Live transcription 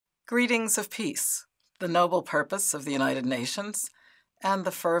Greetings of peace, the noble purpose of the United Nations, and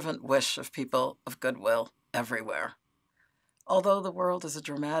the fervent wish of people of goodwill everywhere. Although the world is a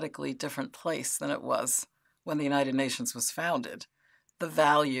dramatically different place than it was when the United Nations was founded, the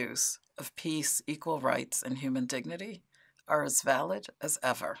values of peace, equal rights, and human dignity are as valid as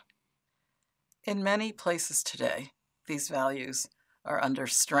ever. In many places today, these values are under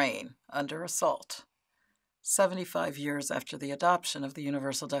strain, under assault. 75 years after the adoption of the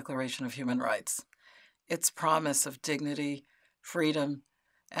Universal Declaration of Human Rights, its promise of dignity, freedom,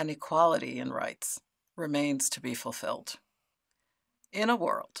 and equality in rights remains to be fulfilled. In a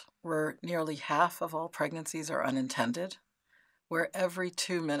world where nearly half of all pregnancies are unintended, where every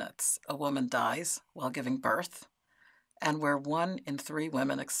 2 minutes a woman dies while giving birth, and where 1 in 3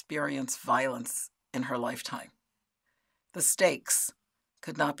 women experience violence in her lifetime, the stakes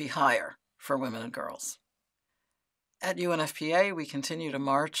could not be higher for women and girls. At UNFPA, we continue to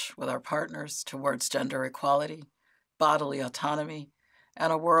march with our partners towards gender equality, bodily autonomy,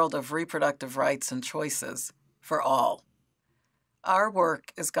 and a world of reproductive rights and choices for all. Our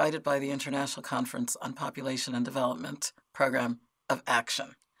work is guided by the International Conference on Population and Development Program of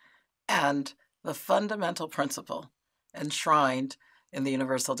Action and the fundamental principle enshrined in the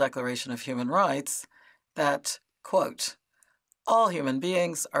Universal Declaration of Human Rights that, quote, all human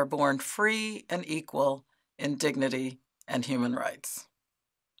beings are born free and equal in dignity and human rights.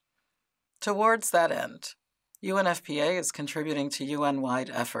 Towards that end, UNFPA is contributing to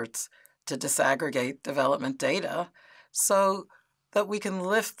UN-wide efforts to disaggregate development data so that we can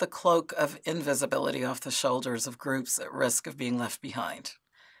lift the cloak of invisibility off the shoulders of groups at risk of being left behind.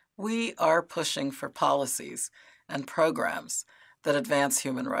 We are pushing for policies and programs that advance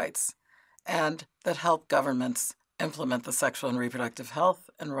human rights and that help governments implement the sexual and reproductive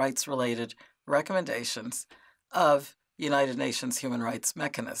health and rights-related recommendations of United Nations human rights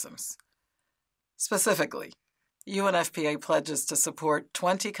mechanisms. Specifically, UNFPA pledges to support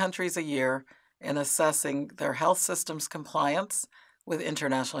 20 countries a year in assessing their health system's compliance with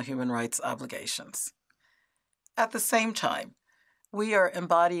international human rights obligations. At the same time, we are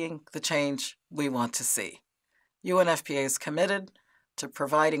embodying the change we want to see. UNFPA is committed to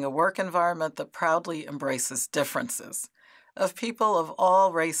providing a work environment that proudly embraces differences of people of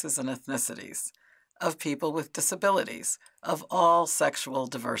all races and ethnicities, of people with disabilities, of all sexual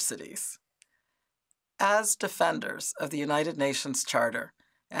diversities. As defenders of the United Nations Charter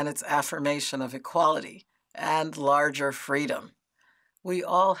and its affirmation of equality and larger freedom, we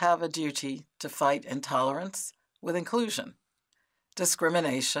all have a duty to fight intolerance with inclusion,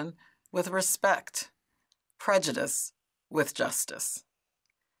 discrimination with respect, prejudice with justice.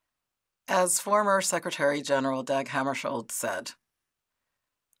 As former Secretary General Dag Hammarskjöld said,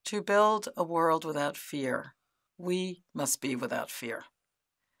 to build a world without fear, we must be without fear.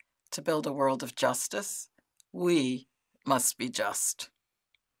 To build a world of justice, we must be just.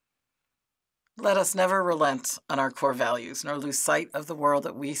 Let us never relent on our core values, nor lose sight of the world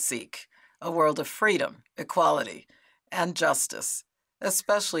that we seek, a world of freedom, equality, and justice,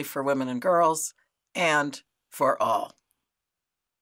 especially for women and girls, and for all.